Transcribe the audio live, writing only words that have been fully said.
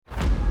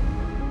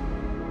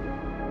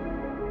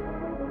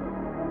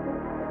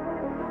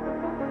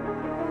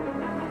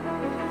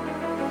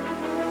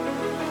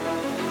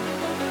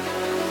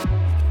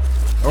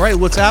All right,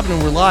 what's happening?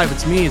 We're live.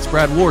 It's me. It's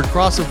Brad Ward,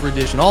 crossover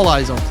edition, all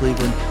eyes on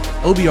Cleveland,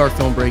 OBR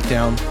film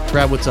breakdown.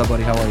 Brad, what's up,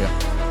 buddy? How are you?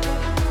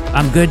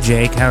 I'm good,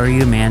 Jake. How are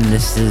you, man?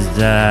 This is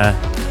an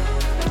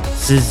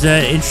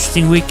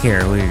interesting week here.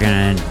 We're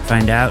going to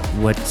find out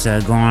what's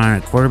going on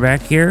at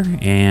quarterback here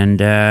and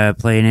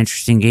play an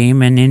interesting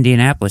game in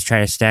Indianapolis, try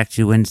to stack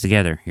 2 wins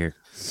together here.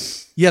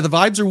 Yeah, the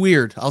vibes are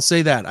weird. I'll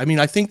say that. I mean,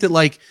 I think that,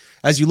 like,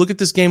 as you look at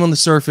this game on the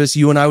surface,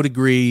 you and I would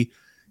agree,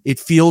 it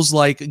feels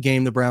like a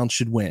game the Browns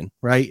should win,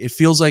 right? It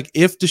feels like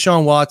if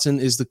Deshaun Watson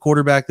is the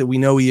quarterback that we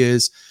know he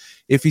is,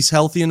 if he's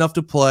healthy enough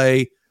to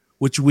play,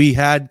 which we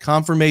had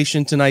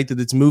confirmation tonight that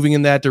it's moving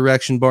in that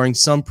direction, barring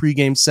some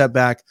pregame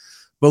setback.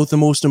 Both the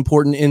most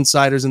important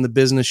insiders in the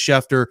business,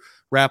 Schefter,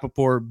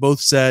 Rappaport,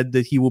 both said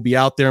that he will be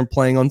out there and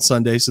playing on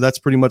Sunday. So that's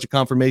pretty much a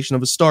confirmation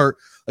of a start,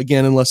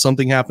 again, unless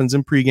something happens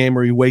in pregame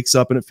or he wakes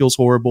up and it feels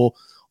horrible,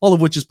 all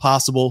of which is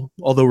possible,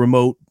 although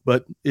remote,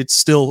 but it's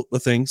still a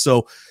thing.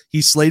 So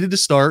he's slated to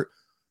start.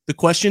 The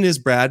question is,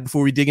 Brad,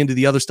 before we dig into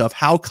the other stuff,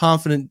 how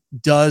confident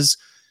does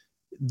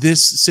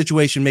this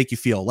situation make you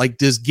feel? Like,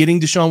 does getting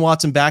Deshaun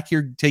Watson back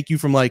here take you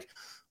from like,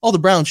 oh, the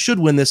Browns should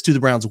win this to the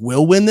Browns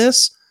will win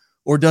this?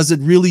 Or does it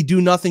really do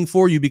nothing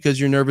for you because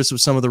you're nervous with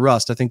some of the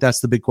rust? I think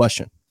that's the big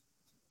question.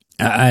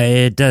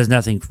 It does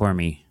nothing for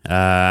me.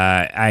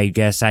 I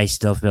guess I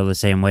still feel the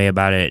same way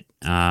about it.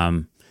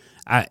 I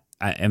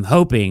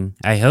hope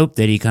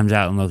that he comes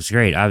out and looks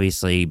great,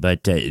 obviously,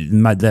 but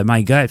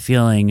my gut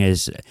feeling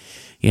is,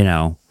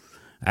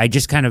 I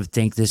just kind of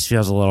think this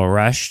feels a little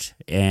rushed,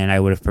 and I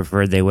would have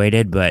preferred they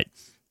waited, but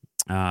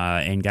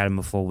and got him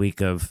a full week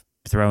of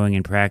throwing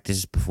in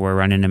practice before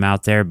running him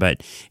out there.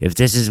 But if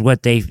this is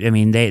what they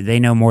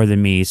know more than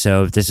me,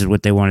 so if this is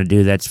what they want to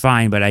do, that's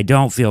fine, but I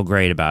don't feel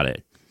great about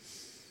it.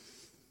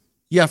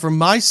 Yeah, from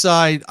my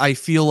side, I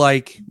feel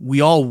like we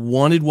all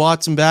wanted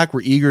Watson back.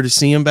 We're eager to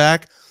see him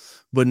back.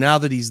 But now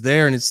that he's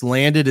there and it's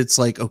landed, it's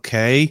like,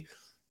 okay,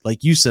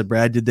 like you said,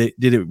 Brad, did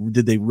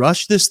they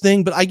rush this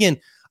thing? But again,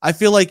 I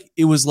feel like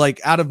it was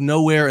like out of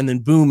nowhere and then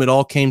boom, it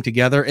all came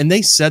together. And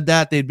they said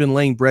that they'd been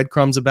laying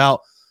breadcrumbs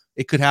about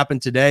it could happen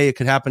today. It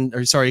could happen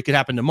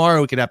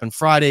tomorrow. It could happen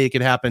Friday. It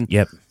could happen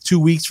 2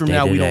 weeks from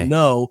now. We don't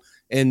know.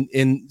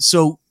 And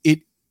so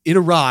it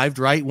arrived,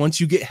 right?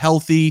 Once you get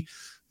healthy,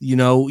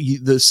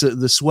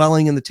 the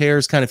swelling and the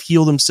tears kind of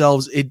heal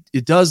themselves.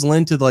 It does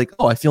lend to like,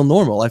 oh, I feel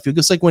normal. I feel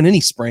just like when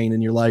any sprain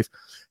in your life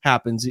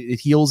happens, it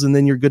heals and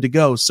then you're good to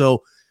go.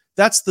 So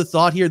that's the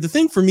thought here. The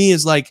thing for me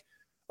is like,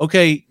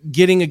 okay,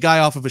 getting a guy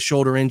off of a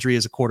shoulder injury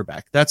as a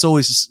quarterback, that's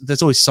always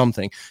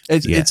something.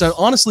 It's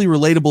honestly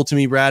relatable to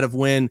me, Brad, of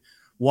when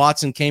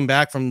Watson came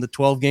back from the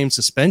 12-game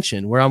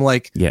suspension, where I'm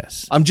like,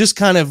 I'm just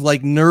kind of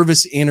like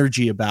nervous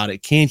energy about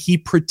it. Can he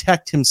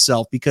protect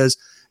himself? Because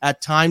at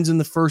times in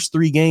the first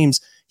 3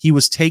 games, he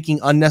was taking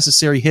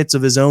unnecessary hits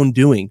of his own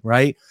doing,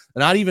 right?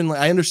 And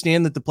I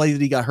understand that the play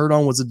that he got hurt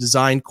on was a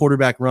designed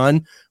quarterback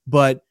run,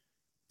 but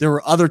there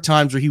were other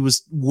times where he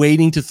was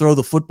waiting to throw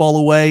the football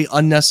away,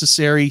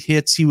 unnecessary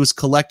hits he was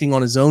collecting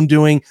on his own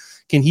doing.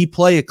 Can he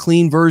play a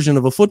clean version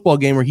of a football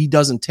game where he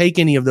doesn't take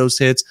any of those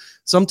hits?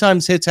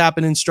 Sometimes hits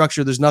happen in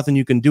structure. There's nothing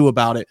you can do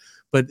about it.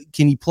 But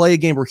can he play a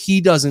game where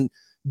he doesn't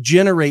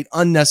generate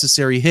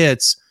unnecessary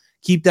hits,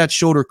 keep that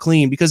shoulder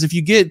clean? Because if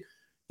you get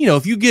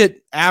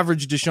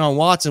average Deshaun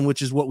Watson,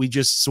 which is what we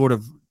just sort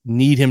of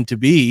need him to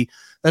be,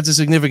 that's a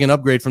significant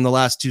upgrade from the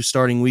last 2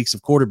 starting weeks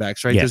of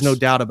quarterbacks, right? There's no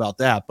doubt about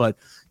that. But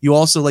you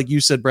also, like you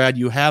said, Brad,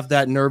 you have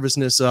that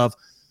nervousness of,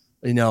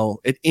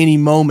 at any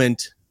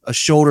moment a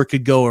shoulder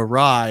could go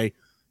awry,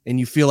 and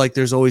you feel like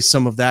there's always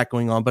some of that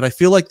going on. But I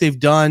feel like they've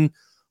done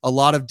a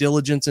lot of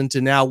diligence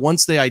into now,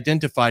 once they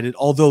identified it,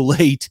 although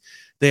late,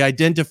 they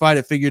identified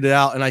it, figured it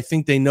out, and I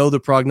think they know the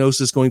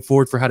prognosis going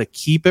forward for how to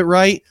keep it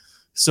right.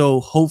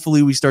 So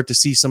hopefully we start to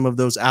see some of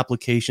those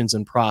applications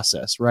and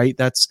process, right?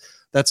 That's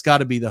got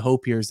to be the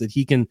hope here, is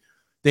that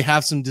they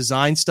have some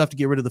design stuff to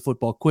get rid of the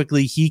football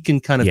quickly. He can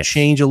kind of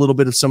change a little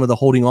bit of some of the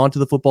holding on to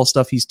the football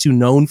stuff he's too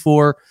known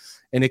for,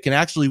 and it can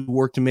actually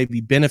work to maybe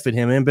benefit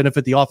him and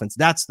benefit the offense.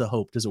 That's the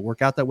hope. Does it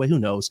work out that way? Who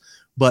knows?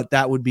 But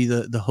that would be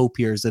the hope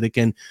here, is that it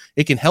can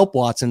help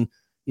Watson,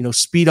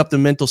 speed up the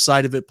mental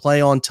side of it,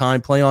 play on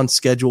time, play on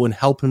schedule, and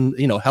help him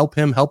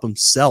help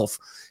himself.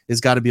 Has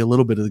got to be a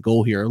little bit of the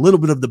goal here, a little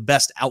bit of the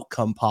best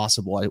outcome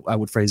possible. I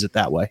would phrase it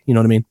that way. You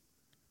know what I mean?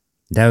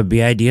 That would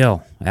be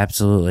ideal.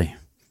 Absolutely.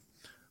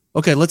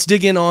 Okay, let's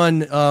dig in on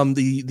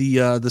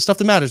the stuff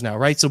that matters now,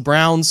 right? So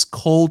Browns,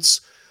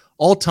 Colts,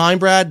 all time,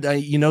 Brad.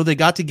 They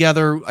got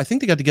together. I think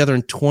they got together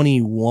in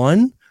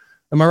 21.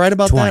 Am I right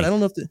about 20. that? I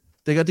don't know if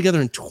they got together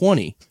in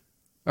 20.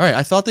 All right,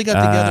 I thought they got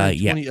together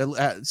in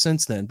 20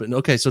 since then, but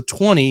okay. So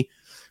 20,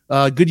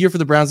 good year for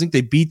the Browns. I think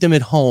they beat them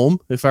at home,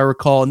 if I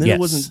recall, and then it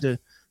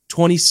wasn't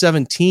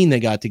 2017 they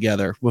got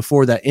together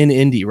before that in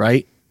Indy,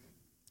 right?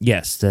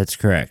 Yes, that's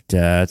correct.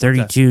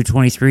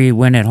 32-23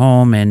 win at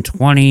home, and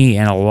 20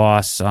 and a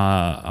loss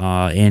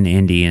in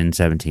Indy in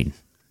 17.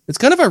 It's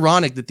kind of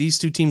ironic that these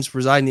two teams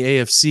reside in the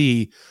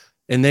AFC,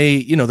 And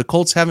the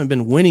Colts haven't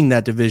been winning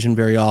that division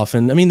very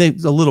often. I mean, they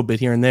a little bit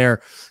here and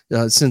there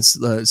since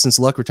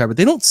Luck retired, but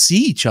they don't see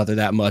each other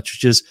that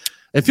much.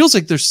 It feels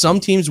like there's some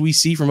teams we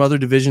see from other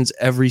divisions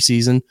every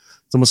season.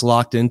 It's almost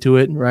locked into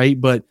it, right?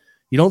 But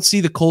you don't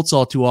see the Colts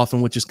all too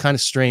often, which is kind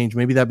of strange.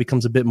 Maybe that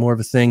becomes a bit more of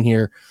a thing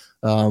here.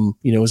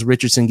 As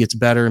Richardson gets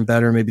better and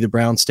better, maybe the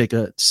Browns take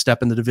a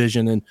step in the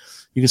division and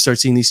you can start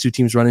seeing these two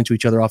teams run into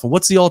each other often.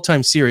 What's the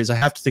all-time series? I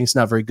have to think it's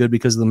not very good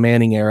because of the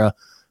Manning era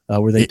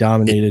where they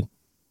dominated.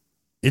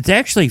 It's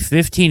actually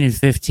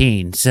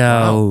 15-15. So,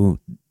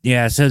 wow.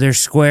 Yeah, so they're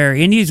square.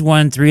 Indy's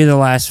won 3 of the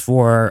last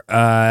 4.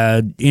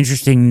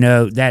 Interesting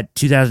note, that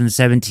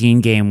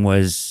 2017 game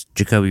was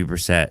Jacoby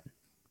Brissett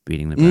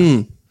beating the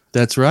Browns.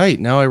 That's right.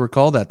 Now I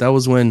recall that. That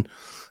was when,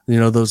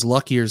 those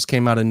luck years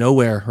came out of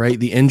nowhere, right?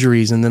 The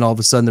injuries, and then all of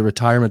a sudden the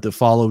retirement that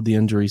followed the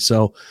injury.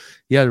 So,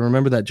 yeah, I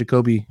remember that,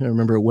 Jacoby. I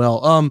remember it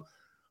well.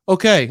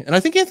 Okay, and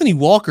I think Anthony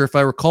Walker, if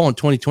I recall, in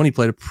 2020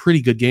 played a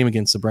pretty good game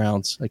against the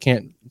Browns. I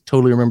can't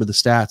totally remember the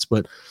stats,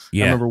 but I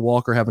remember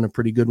Walker having a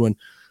pretty good one.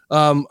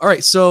 All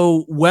right,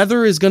 so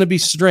weather is going to be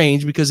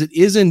strange because it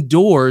is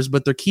indoors,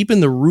 but they're keeping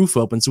the roof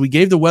open. So we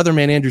gave the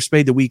weatherman Andrew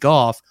Spade the week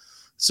off.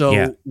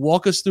 So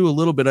walk us through a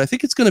little bit. I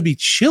think it's going to be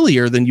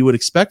chillier than you would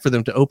expect for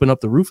them to open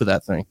up the roof of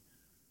that thing.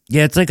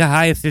 Yeah, it's like a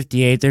high of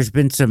 58. There's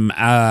been some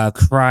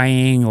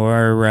crying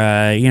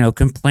or,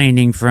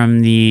 complaining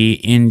from the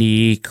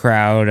Indy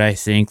crowd, I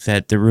think,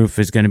 that the roof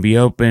is going to be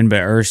open,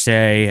 but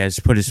Irsay has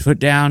put his foot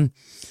down.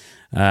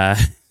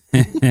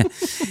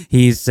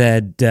 He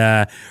said,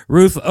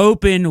 roof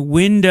open,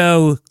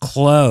 window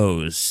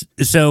close.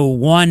 So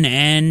one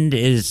end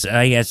is,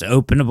 I guess,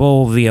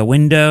 openable via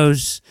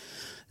windows.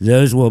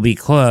 Those will be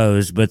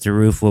closed, but the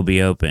roof will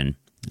be open,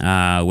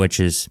 which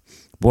is,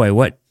 boy,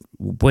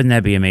 wouldn't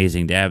that be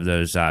amazing to have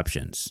those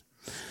options?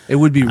 It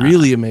would be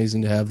really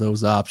amazing to have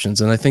those options.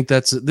 And I think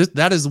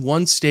that is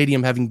one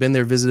stadium, having been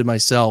there, visited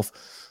myself,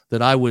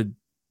 that I would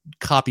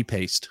copy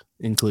paste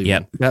in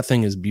Cleveland. Yep. That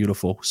thing is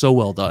beautiful. So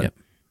well done. Yep.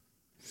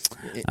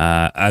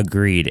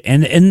 Agreed.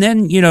 And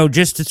then,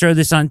 just to throw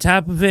this on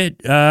top of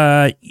it,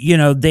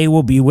 they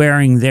will be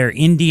wearing their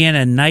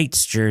Indiana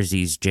Knights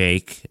jerseys,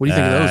 Jake. What do you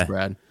think of those,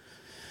 Brad?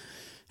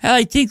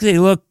 I think they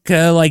look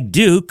like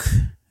Duke.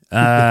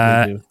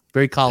 They do.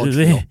 Very college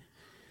feel.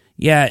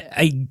 Yeah,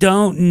 I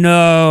don't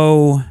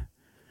know.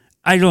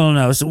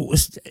 So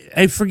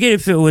I forget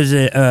if it was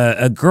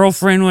a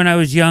girlfriend when I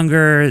was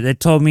younger that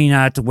told me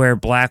not to wear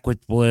black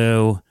with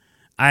blue.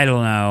 I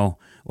don't know.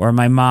 Or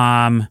my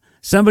mom.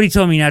 Somebody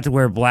told me not to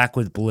wear black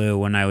with blue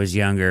when I was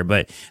younger,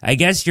 but I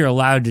guess you're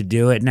allowed to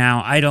do it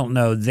now. I don't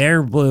know.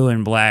 Their blue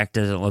and black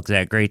doesn't look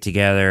that great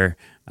together.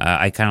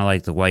 I kind of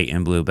like the white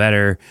and blue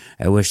better.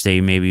 I wish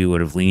they maybe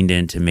would have leaned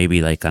into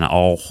maybe like an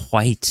all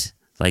white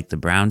like the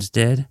Browns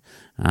did.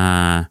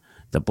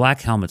 The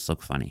black helmets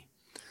look funny.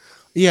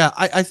 Yeah,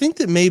 I think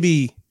that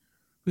maybe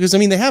because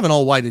they have an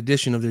all white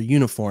edition of their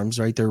uniforms,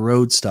 right? Their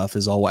road stuff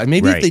is all white.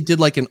 Maybe if they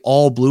did like an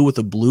all blue with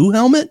a blue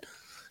helmet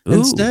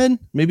instead,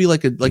 maybe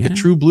like a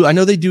true blue. I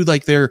know they do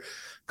like their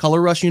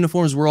Color Rush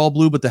uniforms were all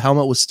blue, but the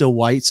helmet was still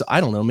white. So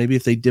I don't know. Maybe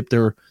if they dipped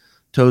their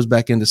toes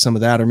back into some of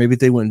that, or maybe if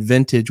they went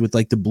vintage with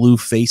like the blue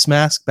face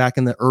mask back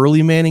in the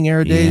early Manning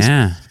era days.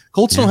 Yeah.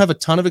 Colts don't have a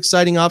ton of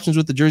exciting options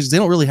with the jerseys. They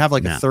don't really have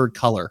like a third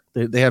color.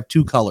 They have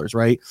 2 colors,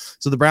 right?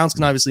 So the Browns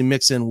can obviously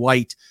mix in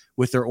white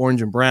with their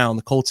orange and brown.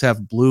 The Colts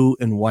have blue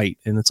and white.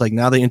 And it's like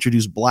now they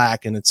introduce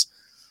black. And it's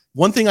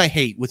one thing I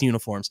hate with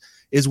uniforms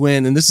is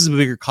when, and this is a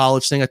bigger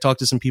college thing I talk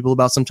to some people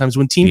about sometimes,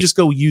 when teams just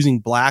go using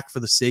black for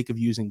the sake of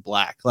using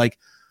black. Like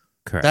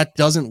that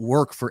doesn't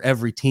work for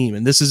every team.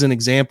 And this is an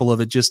example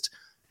of it. Just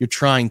you're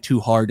trying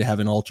too hard to have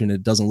an alternate.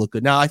 It doesn't look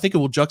good. Now, I think it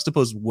will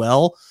juxtapose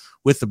well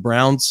with the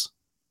Browns.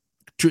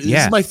 This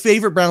is my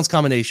favorite Browns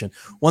combination,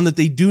 one that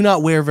they do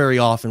not wear very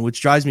often,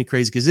 which drives me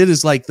crazy because it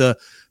is like the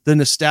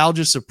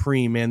nostalgia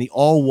supreme, man. The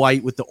all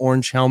white with the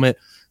orange helmet.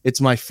 It's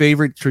my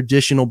favorite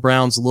traditional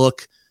Browns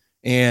look,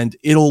 and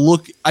it'll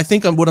look, I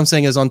think what I'm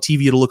saying is on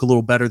TV, it'll look a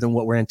little better than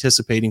what we're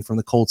anticipating from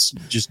the Colts,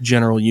 just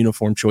general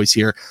uniform choice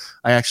here.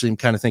 I actually am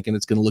kind of thinking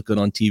it's going to look good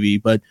on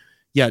TV, but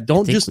yeah,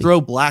 don't just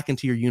throw black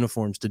into your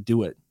uniforms to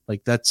do it.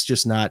 Like that's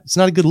just it's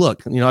not a good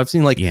look. I've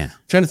seen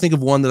trying to think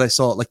of one that I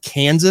saw like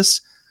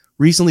Kansas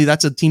recently.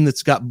 That's a team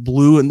that's got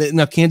blue, and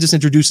now Kansas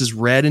introduces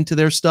red into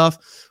their stuff,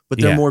 but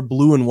they're more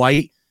blue and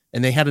white,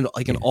 and they had an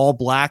all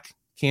black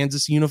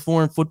Kansas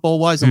uniform football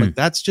wise. I'm like,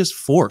 that's just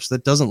forced.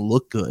 That doesn't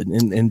look good.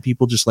 And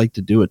people just like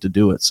to do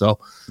it. So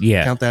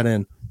count that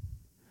in.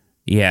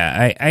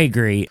 Yeah, I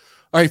agree.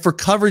 All right, for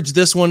coverage,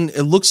 this one,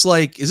 it looks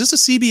like, is this a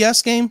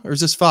CBS game or is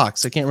this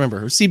Fox? I can't remember.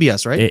 It was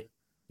CBS, right?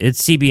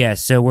 It's CBS.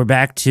 So we're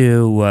back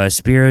to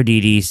Spiro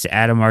Didis,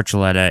 Adam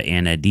Archuleta,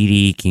 and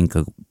Aditi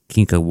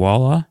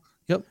Kinkawala.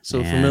 Yep. So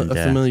a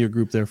familiar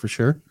group there for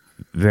sure.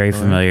 Very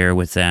familiar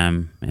with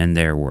them and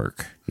their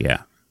work.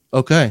 Yeah.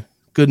 Okay.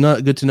 Good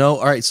to know.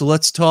 All right. So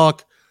let's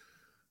talk.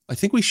 I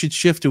think we should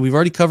shift to, we've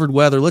already covered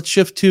weather. Let's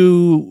shift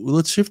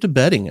to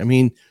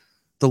betting.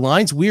 The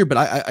line's weird,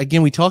 but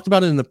again, we talked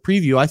about it in the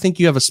preview. I think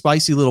you have a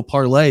spicy little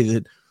parlay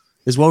that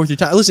is well worth your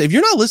time. Listen, if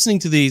you're not listening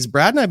to these,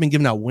 Brad and I have been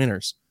giving out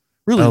winners.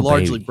 Really,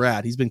 largely baby.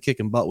 Brad. He's been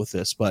kicking butt with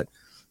this, but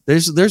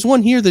there's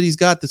one here that he's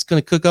got that's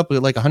going to cook up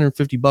at like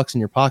 $150 in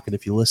your pocket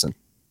if you listen.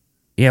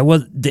 Yeah,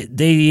 well,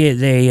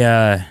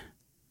 they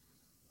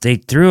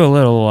threw a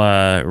little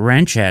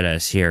wrench at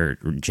us here,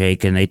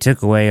 Jake, and they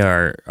took away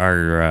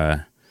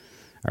our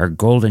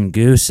golden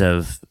goose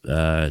of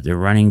the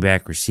running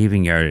back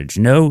receiving yardage.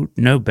 No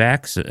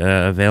backs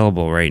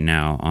available right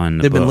now on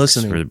the books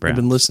for the Browns. They've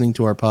been listening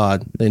to our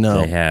pod. They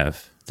know. They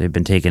have. They've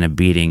been taking a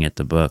beating at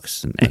the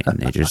books, and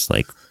they just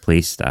like,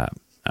 please stop.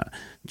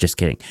 Just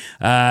kidding.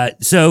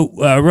 So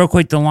real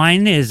quick, the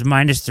line is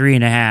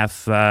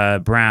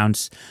 -3.5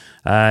 Browns.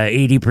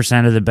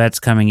 80% of the bets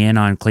coming in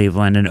on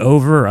Cleveland, and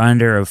over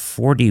under of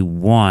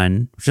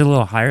 41, which is a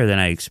little higher than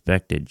I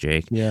expected,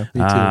 Jake. Yeah,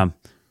 me too.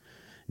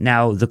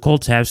 Now, the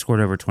Colts have scored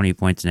over 20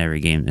 points in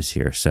every game this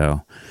year,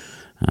 so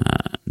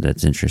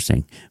that's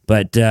interesting.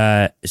 But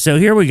so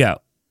here we go,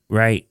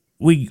 right?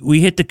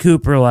 We hit the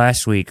Cooper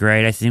last week,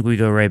 right? I think we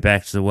go right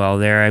back to the well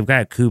there. I've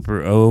got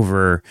Cooper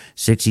over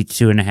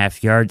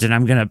 62.5 yards, and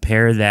I'm going to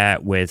pair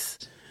that with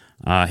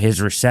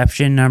his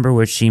reception number,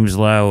 which seems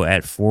low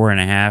at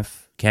 4.5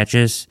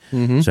 catches.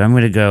 Mm-hmm. So I'm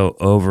going to go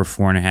over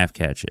 4.5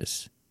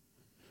 catches.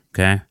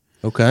 Okay?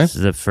 Okay. This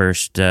is the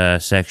first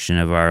section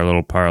of our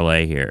little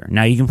parlay here.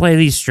 Now, you can play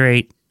these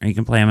straight, or you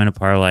can play them in a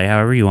parlay,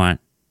 however you want.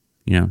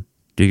 Do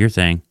your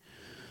thing.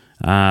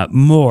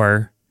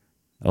 Elijah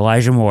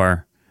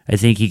Moore, I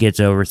think he gets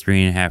over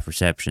 3.5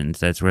 receptions.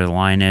 That's where the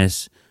line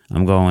is.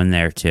 I'm going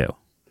there too.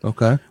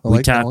 Okay.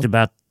 We talked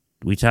about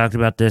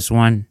this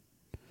one.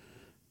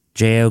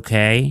 JOK,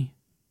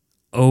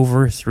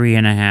 over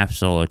 3.5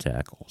 solo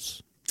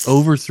tackles.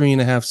 Over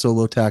 3.5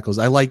 solo tackles.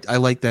 I like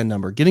that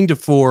number. Getting to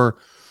 4,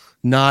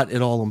 not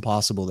at all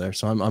impossible there.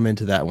 So I'm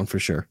into that one for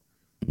sure.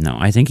 No,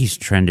 I think he's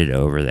trended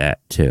over that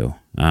too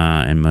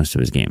in most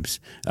of his games.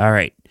 All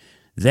right.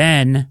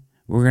 Then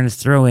we're going to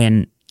throw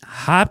in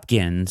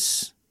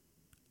Hopkins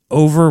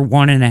over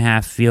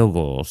 1.5 field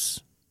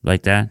goals.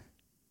 Like that?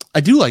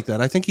 I do like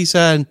that. I think he's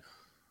had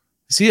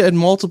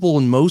multiple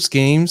in most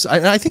games.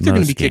 I think they're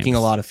going to be kicking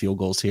a lot of field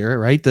goals here,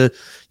 right?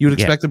 You would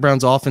expect the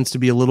Browns offense to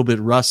be a little bit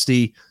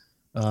rusty.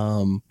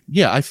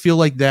 I feel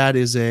like that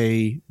is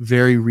a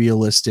very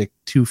realistic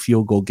 2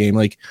 field goal game.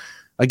 Like,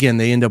 again,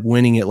 they end up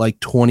winning it like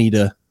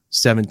 20-17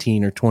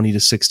 or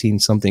 20-16,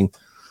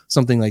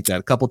 something like that.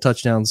 A couple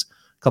touchdowns,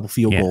 a couple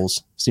field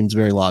goals seems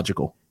very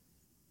logical.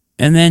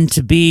 And then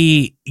to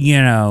be,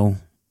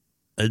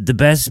 the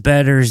best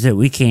bettors that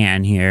we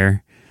can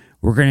here,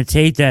 we're going to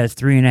take that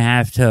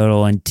 3.5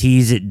 total and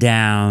tease it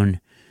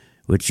down,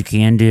 which you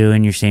can do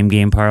in your same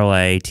game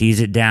parlay, tease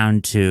it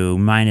down to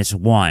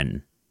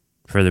 -1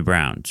 for the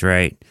Browns,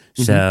 right?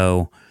 Mm-hmm.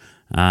 So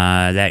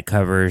that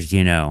covers,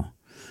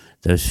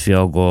 those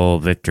field goal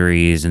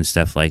victories and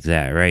stuff like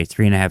that, right?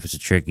 3.5 is a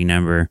tricky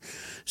number.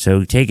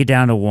 So take it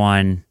down to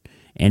 1.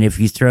 And if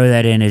you throw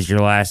that in as your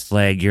last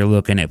leg, you're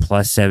looking at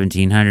plus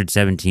 1,700,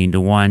 17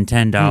 to 1.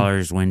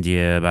 $10 wins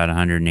you about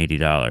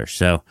 $180.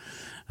 So,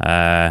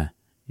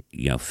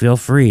 feel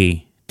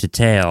free to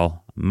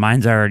tail.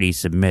 Mine's already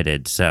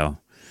submitted, so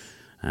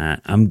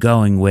I'm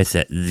going with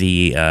it.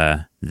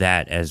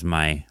 That as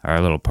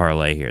our little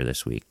parlay here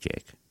this week,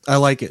 Jake. I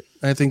like it.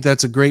 I think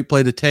that's a great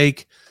play to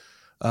take.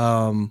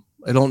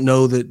 I don't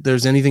know that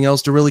there's anything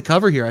else to really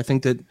cover here. I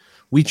think that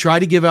we try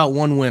to give out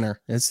one winner.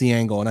 That's the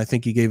angle, and I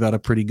think you gave out a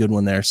pretty good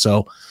one there.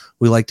 So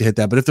we like to hit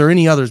that. But if there are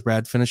any others,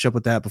 Brad, finish up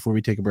with that before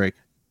we take a break.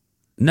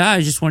 No,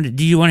 I just wanted.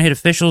 Do you want to hit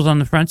officials on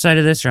the front side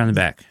of this or on the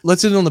back?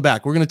 Let's hit it on the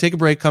back. We're going to take a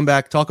break, come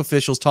back, talk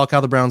officials, talk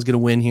how the Browns get a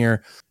win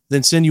here,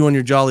 then send you on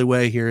your jolly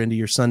way here into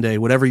your Sunday,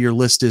 whatever your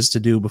list is to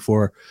do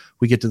before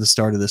we get to the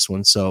start of this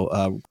one.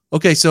 So,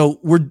 okay,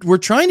 so we're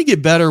trying to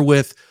get better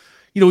with.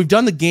 We've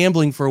done the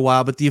gambling for a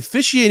while, but the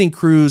officiating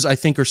crews, I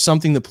think, are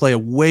something that play a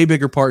way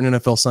bigger part in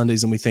NFL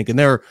Sundays than we think. And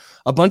there are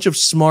a bunch of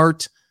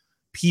smart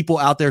people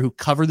out there who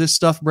cover this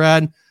stuff,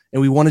 Brad.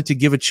 And we wanted to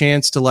give a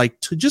chance to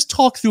just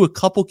talk through a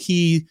couple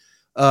key,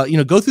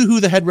 go through who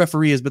the head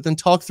referee is, but then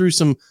talk through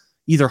some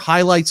either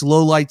highlights,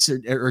 lowlights,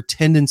 or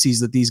tendencies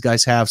that these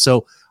guys have.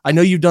 So I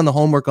know you've done the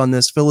homework on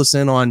this. Fill us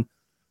in on,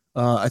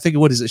 I think,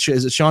 what is it?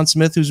 Is it Sean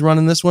Smith who's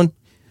running this one?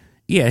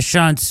 Yeah,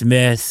 Sean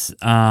Smith.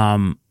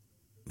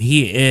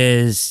 He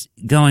is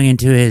going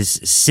into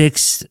his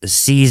 6th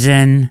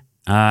season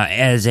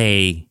as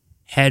a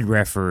head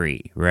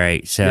referee,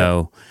 right?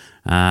 So,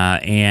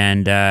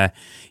 the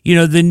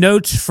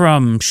notes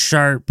from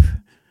Sharp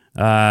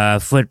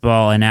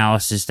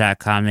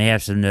footballanalysis.com, they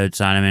have some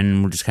notes on him,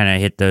 and we'll just kind of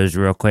hit those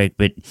real quick.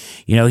 But,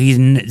 he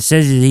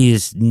says that he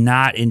is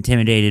not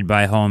intimidated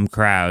by home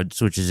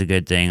crowds, which is a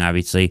good thing,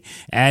 obviously,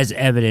 as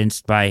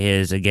evidenced by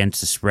his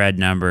against the spread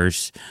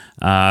numbers.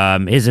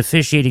 His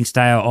officiating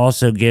style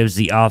also gives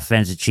the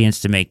offense a chance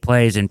to make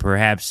plays and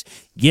perhaps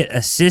get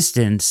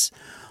assistance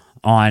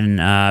on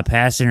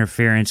pass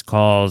interference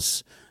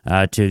calls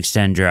to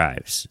extend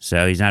drives.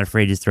 So he's not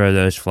afraid to throw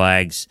those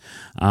flags.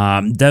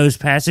 Those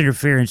pass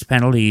interference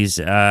penalties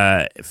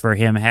for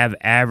him have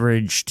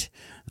averaged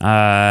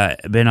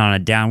been on a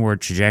downward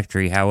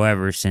trajectory,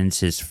 however, since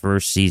his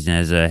first season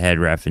as a head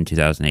ref in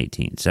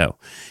 2018. So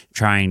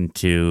trying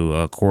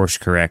to course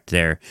correct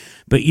there.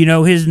 But,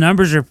 his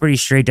numbers are pretty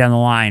straight down the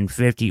line.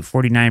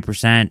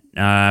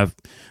 49%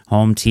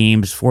 home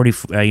teams,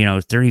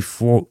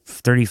 34,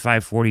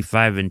 35,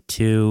 45, and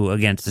 2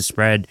 against the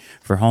spread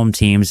for home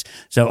teams.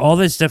 So all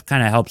this stuff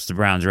kind of helps the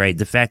Browns, right?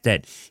 The fact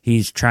that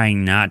he's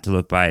trying not to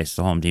look biased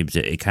to home teams,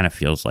 it kind of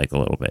feels like a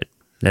little bit.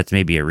 That's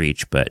maybe a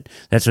reach, but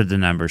that's what the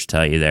numbers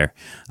tell you there.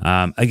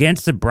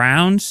 Against the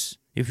Browns,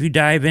 if you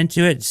dive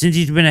into it, since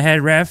he's been a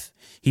head ref,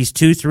 he's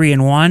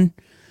 2-3-1.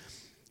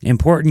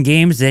 Important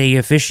games that he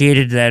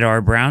officiated that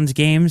are Browns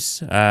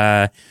games.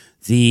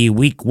 The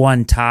Week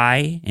 1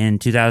 tie in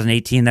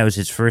 2018, that was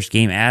his first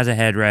game as a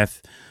head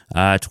ref.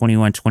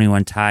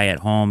 21-21 tie at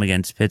home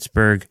against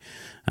Pittsburgh.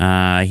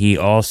 He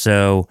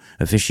also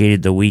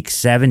officiated the Week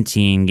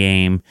 17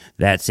 game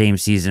that same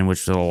season,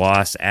 which was a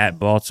loss at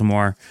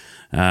Baltimore.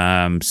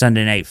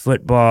 Sunday Night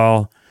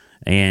Football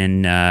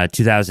in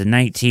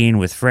 2019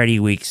 with Freddie,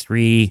 Week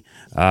 3,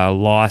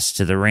 lost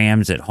to the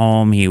Rams at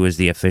home. He was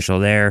the official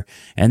there.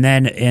 And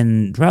then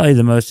in probably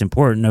the most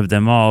important of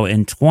them all,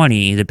 in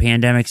 20, the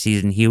pandemic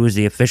season, he was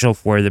the official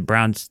for the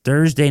Browns'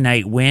 Thursday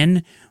night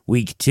win,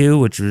 Week 2,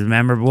 which was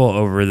memorable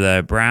over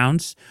the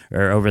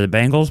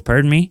Bengals,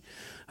 pardon me.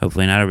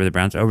 Hopefully not over the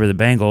Browns, over the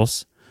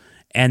Bengals.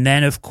 And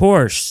then, of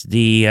course,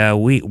 the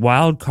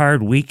wild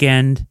card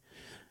weekend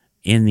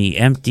in the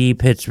empty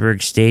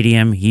Pittsburgh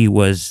Stadium, he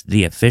was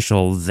the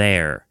official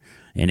there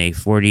in a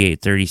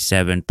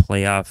 48-37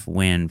 playoff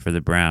win for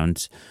the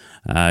Browns.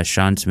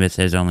 Sean Smith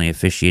has only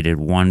officiated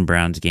one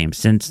Browns game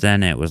since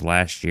then. It was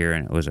last year,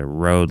 and it was a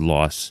road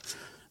loss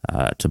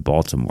to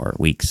Baltimore,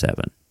 Week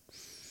 7.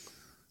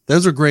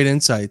 Those are great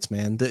insights,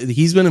 man.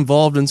 He's been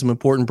involved in some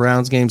important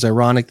Browns games.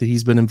 Ironic that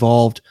he's been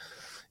involved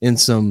in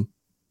some,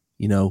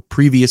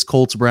 previous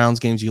Colts-Browns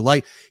games you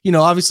like.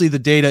 Obviously the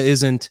data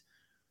isn't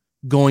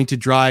going to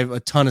drive a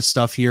ton of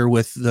stuff here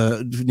with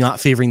the not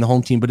favoring the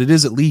home team, but it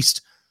is at least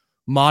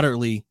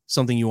moderately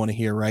something you want to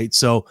hear, right?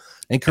 So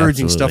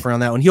encouraging stuff around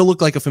that one. He'll look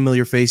like a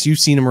familiar face. You've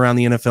seen him around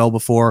the NFL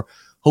before.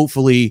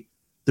 Hopefully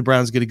the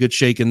Browns get a good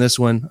shake in this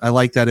one. I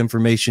like that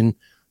information.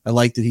 I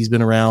like that he's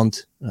been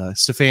around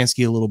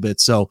Stefanski a little bit.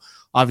 So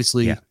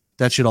obviously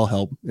that should all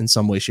help in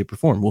some way, shape, or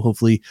form. We'll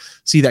hopefully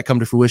see that come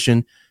to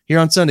fruition here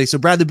on Sunday. So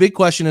Brad, the big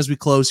question as we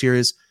close here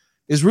is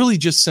really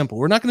just simple.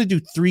 We're not going to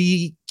do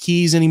 3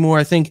 keys anymore.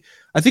 I think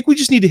we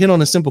just need to hit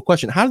on a simple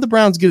question. How do the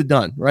Browns get it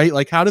done, right?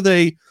 Like, how do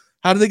they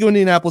go into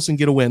Indianapolis and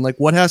get a win? Like,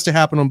 what has to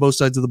happen on both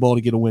sides of the ball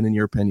to get a win, in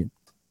your opinion?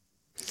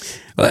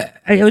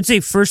 I would say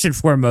first and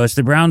foremost,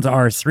 the Browns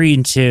are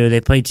 3-2. They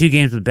played 2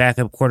 games with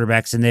backup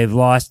quarterbacks, and they've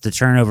lost the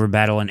turnover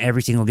battle in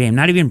every single game.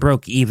 Not even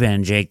broke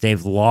even, Jake.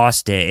 They've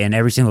lost it in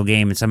every single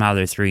game, and somehow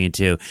they're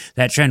 3-2.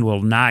 That trend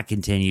will not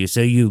continue.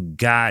 So you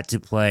got to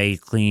play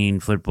clean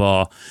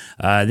football.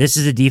 This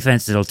is a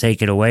defense that'll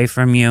take it away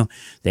from you.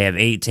 They have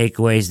 8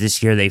 takeaways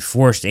this year. They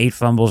forced 8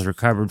 fumbles,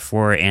 recovered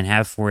 4, and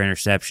have 4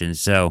 interceptions.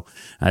 So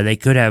they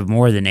could have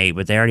more than 8,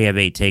 but they already have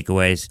 8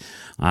 takeaways.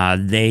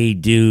 They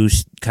do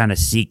kind of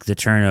seek the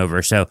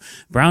turnover. So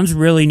Browns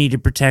really need to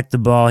protect the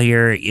ball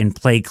here and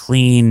play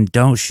clean.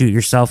 Don't shoot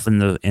yourself in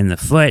the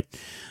foot.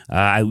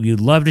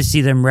 You'd love to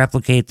see them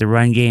replicate the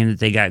run game that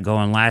they got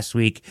going last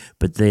week,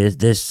 but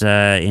this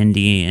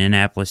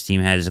Indianapolis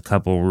team has a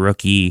couple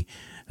rookie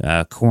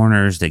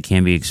corners that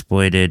can be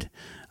exploited.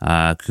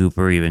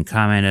 Cooper even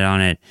commented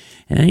on it.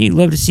 And then you'd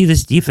love to see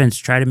this defense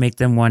try to make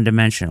them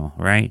one-dimensional,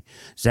 right?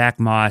 Zach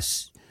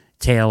Moss,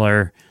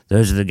 Taylor,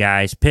 those are the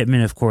guys.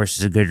 Pittman, of course,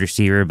 is a good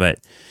receiver, but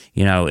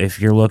if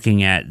you're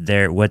looking at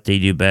what they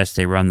do best,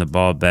 they run the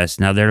ball best.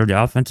 Now, their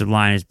offensive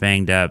line is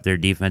banged up. Their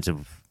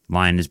defensive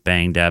line is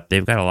banged up.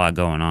 They've got a lot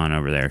going on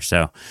over there.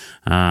 So,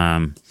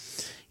 I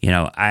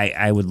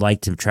would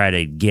like to try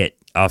to get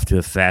off to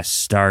a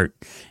fast start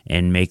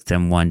and make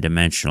them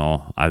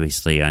one-dimensional,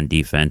 obviously, on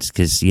defense,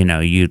 because,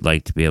 you'd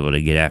like to be able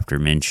to get after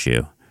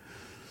Minshew.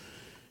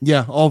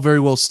 Yeah, all very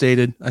well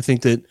stated. I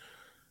think that,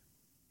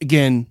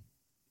 again,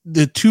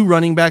 the 2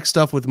 running back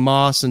stuff with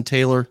Moss and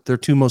Taylor, they're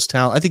 2 most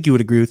talented. I think you would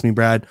agree with me,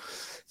 Brad.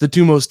 The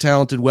 2 most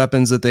talented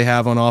weapons that they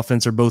have on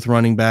offense are both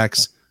running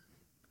backs.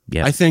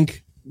 Yeah. I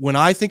think when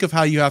I think of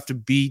how you have to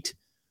beat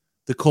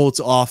the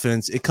Colts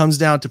offense, it comes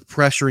down to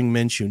pressuring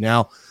Minshew.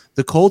 Now,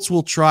 the Colts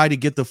will try to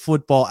get the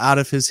football out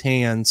of his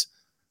hands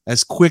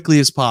as quickly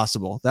as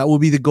possible. That will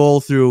be the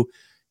goal through,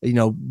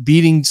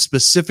 beating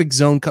specific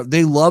zone.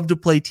 They love to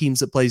play teams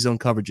that play zone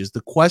coverages.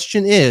 The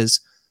question is,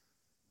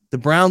 the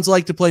Browns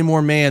like to play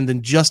more man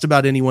than just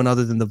about anyone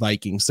other than the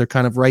Vikings. They're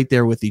kind of right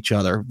there with each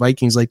other.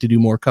 Vikings like to do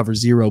more cover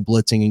 0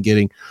 blitzing and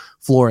getting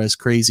Flores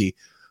crazy.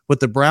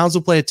 But the Browns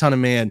will play a ton of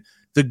man.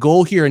 The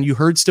goal here, and you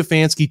heard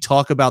Stefanski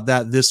talk about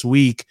that this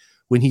week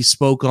when he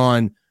spoke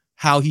on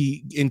how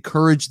he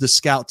encouraged the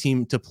scout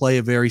team to play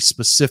a very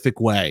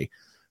specific way,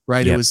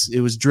 right? Yep.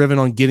 It was driven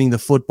on getting the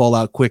football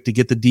out quick to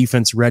get the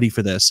defense ready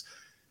for this.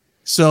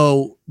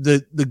 So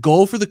the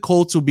goal for the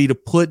Colts will be to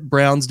put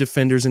Browns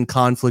defenders in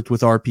conflict with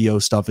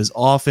RPO stuff as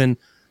often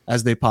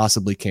as they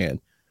possibly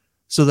can.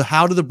 So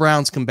how do the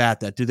Browns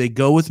combat that? Do they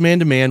go with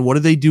man-to-man? What do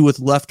they do with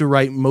left to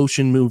right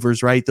motion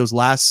movers, right? Those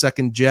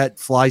last-second jet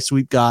fly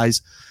sweep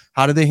guys.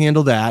 How do they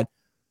handle that?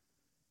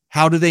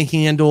 How do they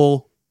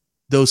handle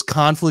those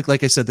conflict,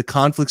 like I said, the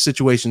conflict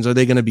situations? Are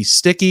they going to be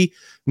sticky,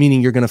 meaning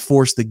you're going to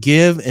force the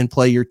give and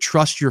play your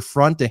trust your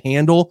front to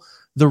handle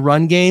the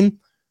run game?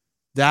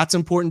 That's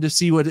important to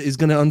see what is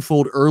going to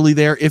unfold early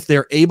there. If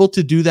they're able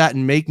to do that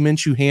and make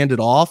Minshew hand it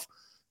off,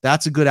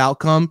 that's a good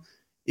outcome.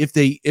 If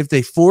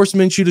they force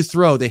Minshew to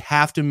throw, they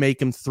have to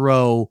make him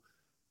throw,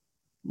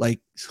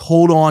 like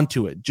hold on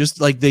to it, just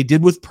like they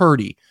did with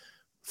Purdy.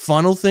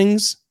 Funnel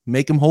things,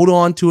 make him hold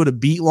on to it a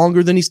beat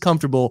longer than he's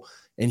comfortable,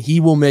 and he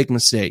will make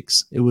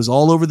mistakes. It was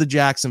all over the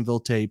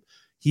Jacksonville tape.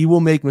 He will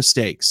make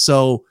mistakes.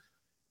 So,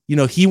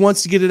 he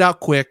wants to get it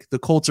out quick. The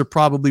Colts are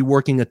probably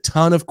working a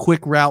ton of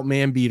quick route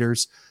man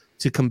beaters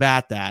to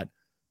combat that.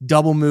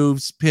 Double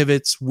moves,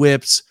 pivots,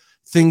 whips,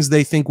 things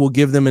they think will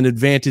give them an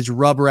advantage,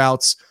 rub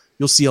routes.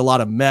 You'll see a lot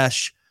of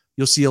mesh.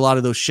 You'll see a lot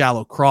of those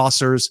shallow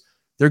crossers.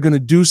 They're going to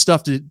do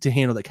stuff to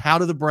handle that. How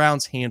do the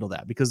Browns handle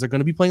that? Because they're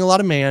going to be playing a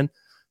lot of man.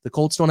 The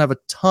Colts don't have a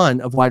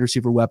ton of wide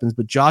receiver weapons,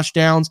 but Josh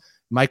Downs,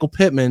 Michael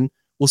Pittman,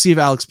 we'll see if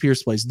Alex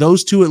Pierce plays.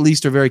 Those two at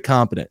least are very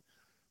competent,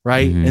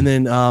 right? Mm-hmm. And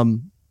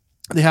then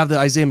they have the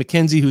Isaiah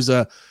McKenzie, who's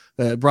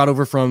brought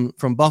over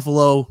from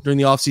Buffalo during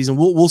the offseason.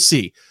 We'll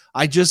see.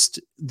 I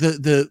just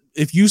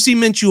if you see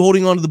Minshew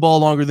holding onto the ball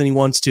longer than he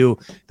wants to,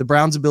 the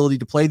Browns' ability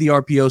to play the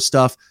RPO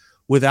stuff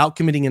without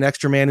committing an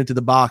extra man into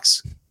the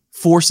box,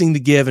 forcing the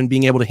give and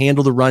being able to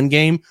handle the run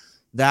game,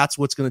 that's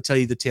what's going to tell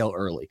you the tale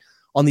early.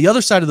 On the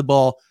other side of the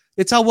ball,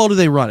 it's how well do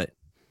they run it.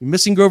 You're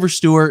missing Grover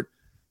Stewart.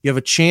 You have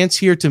a chance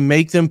here to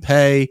make them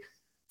pay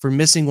for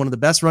missing one of the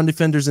best run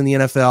defenders in the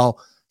NFL.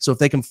 So if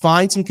they can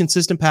find some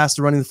consistent pass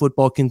to running the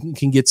football, can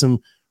get some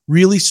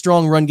really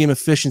strong run game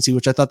efficiency,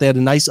 which I thought they had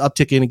a nice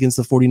uptick in against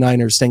the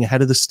 49ers, staying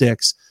ahead of the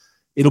sticks,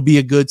 it'll be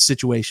a good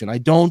situation. I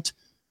don't,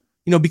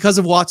 because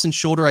of Watson's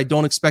shoulder, I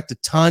don't expect a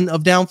ton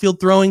of downfield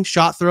throwing,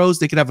 shot throws.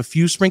 They could have a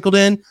few sprinkled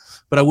in,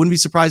 but I wouldn't be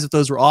surprised if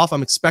those were off.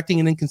 I'm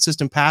expecting an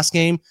inconsistent pass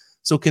game.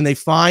 So can they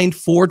find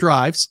 4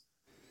 drives,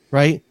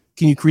 right?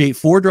 Can you create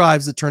 4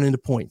 drives that turn into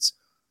points?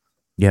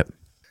 Yep.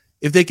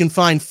 If they can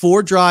find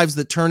 4 drives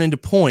that turn into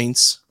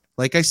points,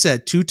 like I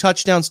said, 2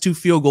 touchdowns, 2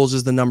 field goals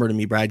is the number to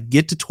me, Brad.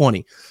 Get to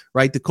 20,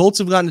 right? The Colts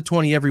have gotten to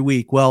 20 every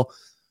week. Well,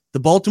 the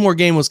Baltimore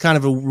game was kind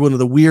of one of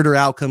the weirder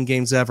outcome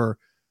games ever.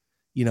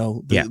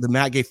 The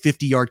Matt gave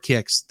 50-yard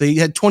kicks. They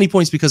had 20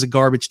 points because of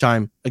garbage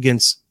time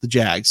against the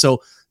Jags.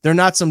 So they're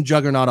not some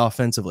juggernaut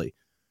offensively.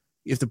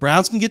 If the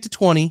Browns can get to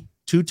 20,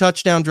 2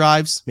 touchdown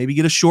drives, maybe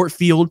get a short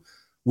field,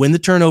 win the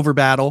turnover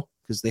battle,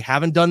 because they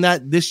haven't done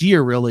that this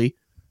year, really.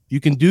 You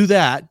can do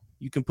that.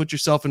 You can put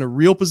yourself in a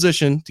real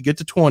position to get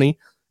to 20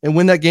 and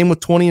win that game with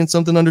 20 and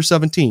something under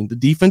 17. The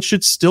defense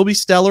should still be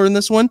stellar in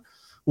this one.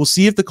 We'll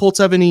see if the Colts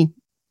have any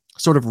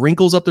sort of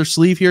wrinkles up their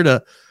sleeve here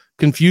to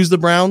confuse the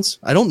Browns.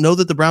 I don't know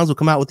that the Browns will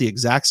come out with the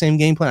exact same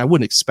game plan. I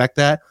wouldn't expect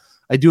that.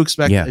 I do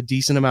expect a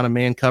decent amount of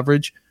man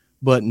coverage,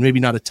 but maybe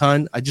not a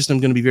ton. I just am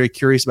going to be very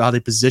curious about how they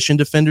position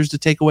defenders to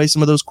take away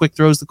some of those quick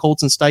throws the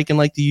Colts and Steichen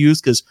like to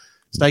use, because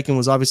Steichen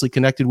was obviously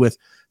connected with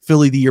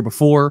Philly the year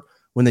before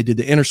when they did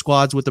the inter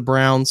squads with the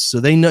Browns.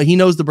 So he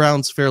knows the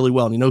Browns fairly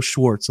well, and he knows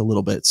Schwartz a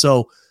little bit.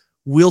 So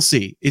we'll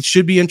see. It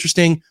should be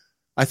interesting.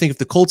 I think if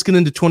the Colts get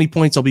into 20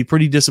 points, I'll be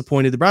pretty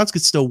disappointed. The Browns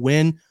could still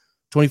win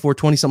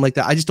 24-20, something like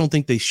that. I just don't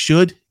think they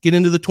should get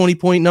into the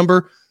 20-point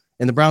number,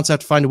 and the Browns have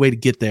to find a way to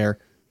get there.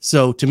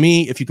 So to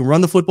me, if you can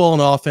run the football on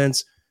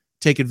offense,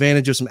 take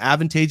advantage of some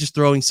advantageous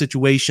throwing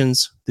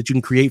situations that you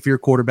can create for your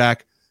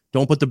quarterback,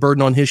 don't put the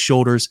burden on his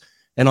shoulders,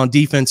 and on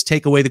defense,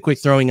 take away the quick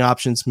throwing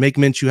options, make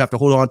Minshew have to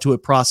hold on to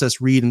it,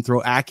 process, read, and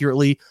throw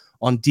accurately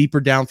on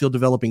deeper downfield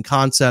developing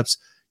concepts.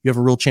 You have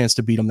a real chance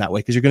to beat him that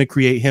way, because you're going to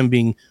create him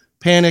being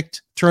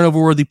panicked,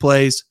 turnover-worthy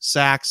plays,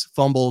 sacks,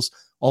 fumbles,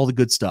 all the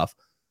good stuff.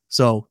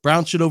 So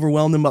Browns should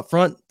overwhelm them up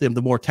front. They have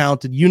the more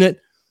talented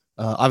unit.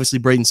 Obviously,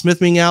 Braden Smith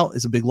being out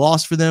is a big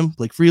loss for them.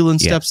 Blake Freeland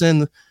steps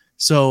in.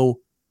 So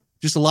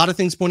just a lot of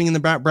things pointing in the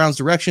Browns'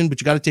 direction, but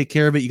you got to take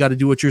care of it. You got to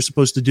do what you're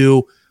supposed to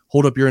do.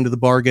 Hold up your end of the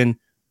bargain.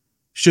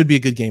 Should be a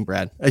good game,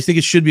 Brad. I think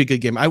it should be a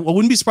good game. I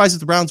wouldn't be surprised if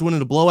the Browns win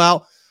in a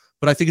blowout,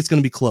 but I think it's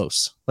going to be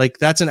close. Like,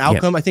 that's an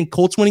outcome. I think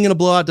Colts winning in a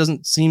blowout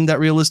doesn't seem that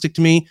realistic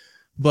to me,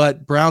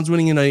 but Browns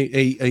winning in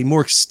a more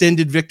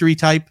extended victory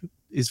type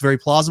is very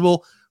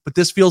plausible. But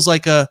this feels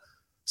like a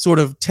sort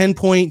of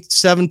 10-point,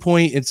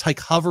 7-point. It's like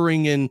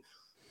hovering in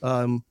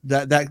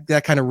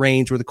that kind of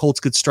range where the Colts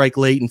could strike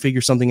late and figure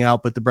something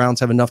out, but the Browns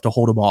have enough to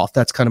hold them off.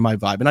 That's kind of my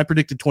vibe. And I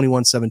predicted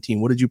 21-17.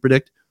 What did you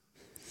predict?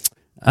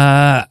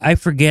 I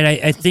forget.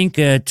 I think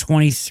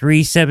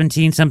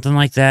 23-17, something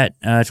like that.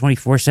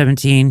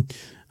 24-17.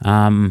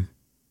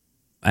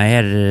 I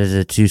had it as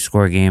a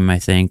 2-score game, I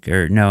think,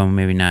 or no,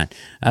 maybe not.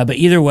 But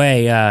either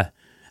way,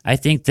 I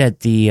think that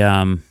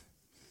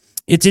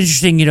it's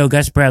interesting.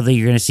 Gus Bradley,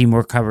 you're going to see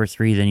more cover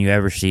 3 than you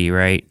ever see,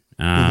 right?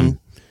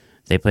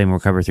 They play more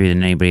cover 3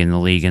 than anybody in the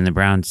league, and the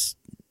Browns,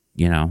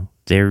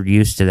 they're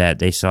used to that.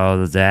 They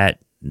saw that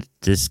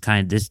this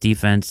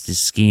defense, this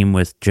scheme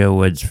with Joe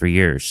Woods for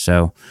years.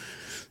 So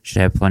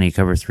should have plenty of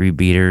cover 3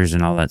 beaters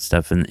and all that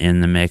stuff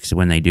in the mix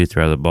when they do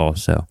throw the ball.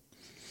 So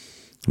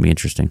it'll be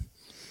interesting.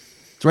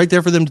 It's right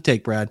there for them to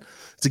take, Brad.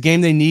 It's a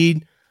game they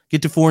need.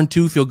 Get to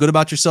 4-2. Feel good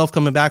about yourself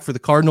coming back for the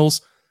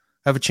Cardinals.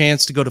 Have a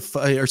chance to go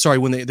to,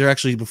 when they're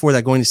actually before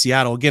that going to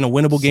Seattle. Again, a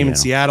winnable game in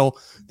Seattle.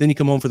 Then you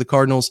come home for the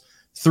Cardinals.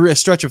 A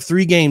stretch of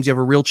 3 games, you have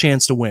a real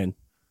chance to win.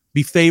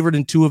 Be favored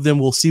in 2 of them.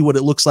 We'll see what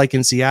it looks like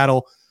in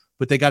Seattle,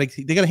 but they got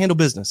to handle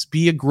business.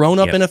 Be a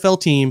grown-up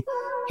NFL team.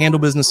 Handle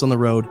business on the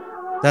road.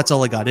 That's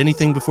all I got.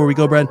 Anything before we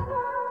go, Brad?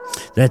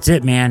 That's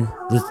it, man.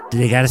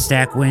 They got to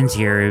stack wins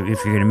here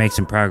if you're going to make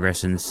some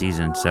progress in the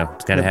season. So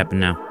it's got to happen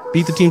now.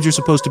 Beat the teams you're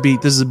supposed to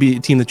beat. This is a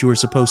team that you were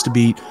supposed to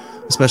beat,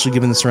 especially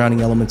given the surrounding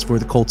elements where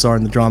the Colts are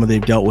and the drama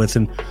they've dealt with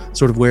and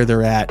sort of where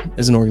they're at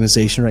as an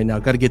organization right now.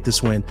 Got to get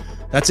this win.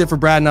 That's it for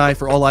Brad and I,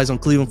 for All Eyes on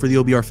Cleveland, for the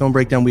OBR Film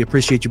Breakdown. We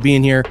appreciate you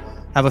being here.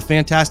 Have a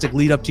fantastic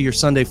lead up to your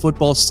Sunday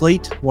football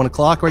slate, 1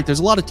 o'clock, right? There's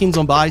a lot of teams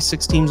on buys,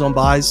 6 teams on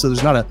buys, so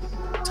there's not a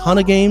ton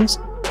of games,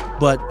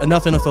 but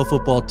enough NFL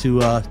football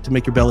to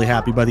make your belly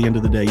happy by the end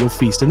of the day. You'll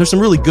feast. And there's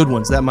some really good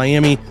ones. That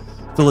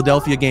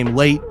Miami-Philadelphia game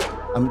late.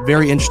 I'm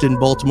very interested in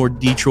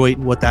Baltimore-Detroit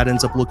and what that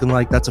ends up looking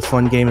like. That's a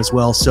fun game as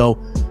well. So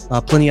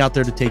plenty out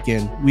there to take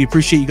in. We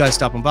appreciate you guys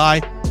stopping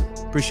by.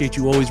 Appreciate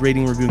you always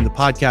rating and reviewing the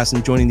podcast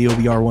and joining the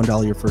OBR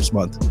 $1 your first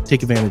month.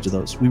 Take advantage of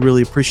those. We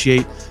really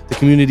appreciate the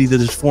community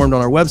that is formed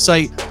on our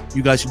website.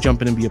 You guys should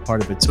jump in and be a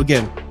part of it. So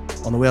again,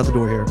 on the way out the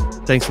door here,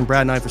 thanks from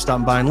Brad and I for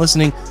stopping by and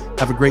listening.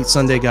 Have a great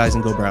Sunday, guys,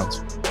 and go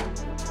Browns.